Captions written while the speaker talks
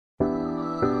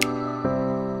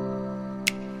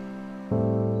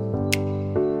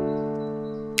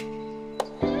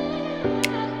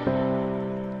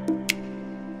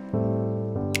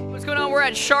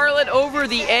at Charlotte Over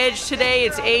the Edge today.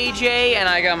 It's AJ, and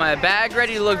I got my bag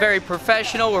ready to look very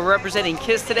professional. We're representing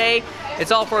KISS today.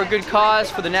 It's all for a good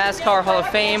cause, for the NASCAR Hall of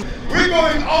Fame. We're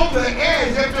going over the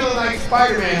edge. I'm feeling like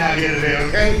Spider-Man out here today,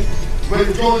 okay? But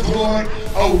it's going toward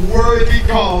a worthy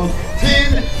cause.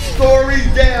 10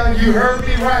 stories down, you heard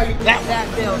me right.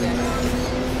 That building.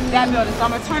 That building. So I'm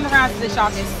going to turn around so that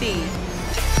y'all can see.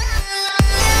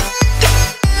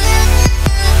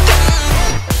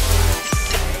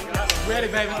 Ready,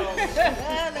 baby?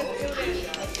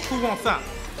 Who wants some?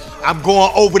 I'm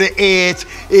going over the edge.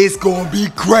 It's going to be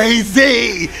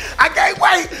crazy. I can't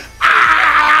wait.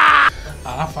 Ah!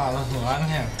 I follow who I don't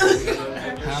have.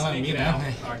 I let me down.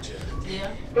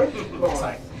 Yeah.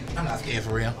 I'm not scared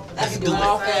for real. Let's do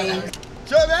all things.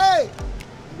 Chubby,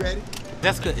 you ready?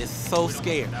 Jessica is so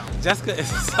scared. Jessica is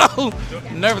so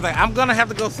nervous. Like, I'm gonna have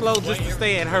to go slow just to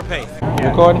stay at her pace.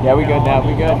 Recording? Yeah, we good now.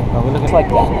 We good. Oh, we're looking like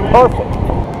that. Perfect.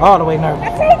 All the way nervous. I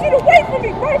told you to wait for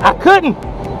me, bro. I couldn't.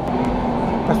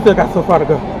 I still got so far to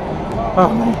go. Oh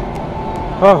man.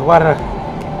 Oh, why did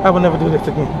I will never do this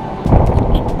again.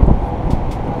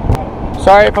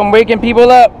 Sorry if I'm waking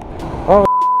people up. Oh.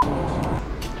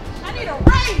 I need a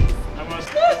raise.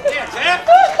 Yeah, Jeff.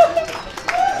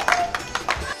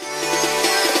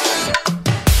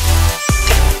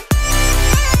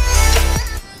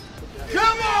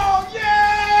 Come on,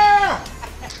 yeah!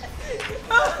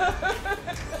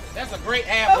 That's a great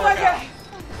ab Oh my workout. God.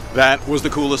 That was the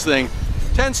coolest thing.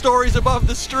 10 stories above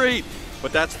the street.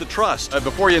 But that's the trust.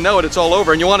 Before you know it, it's all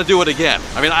over and you want to do it again.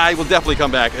 I mean, I will definitely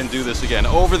come back and do this again.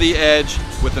 Over the edge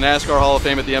with the NASCAR Hall of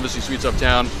Fame at the Embassy Suites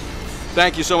Uptown.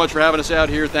 Thank you so much for having us out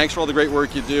here. Thanks for all the great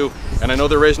work you do. And I know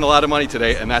they're raising a lot of money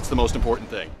today, and that's the most important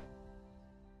thing.